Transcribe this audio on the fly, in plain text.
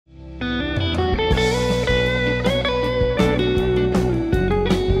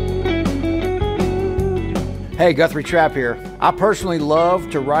Hey, Guthrie Trapp here. I personally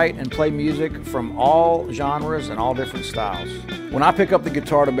love to write and play music from all genres and all different styles. When I pick up the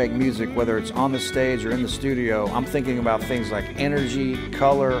guitar to make music, whether it's on the stage or in the studio, I'm thinking about things like energy,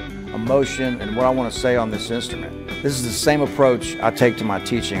 color, emotion, and what I want to say on this instrument. This is the same approach I take to my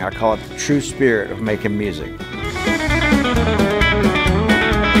teaching. I call it the true spirit of making music.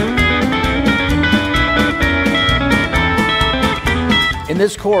 In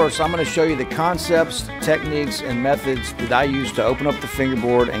this course, I'm going to show you the concepts, techniques, and methods that I use to open up the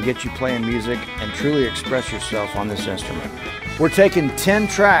fingerboard and get you playing music and truly express yourself on this instrument. We're taking 10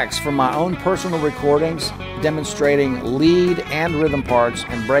 tracks from my own personal recordings, demonstrating lead and rhythm parts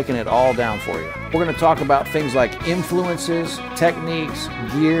and breaking it all down for you. We're going to talk about things like influences, techniques,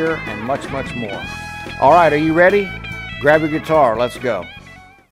 gear, and much, much more. All right, are you ready? Grab your guitar, let's go.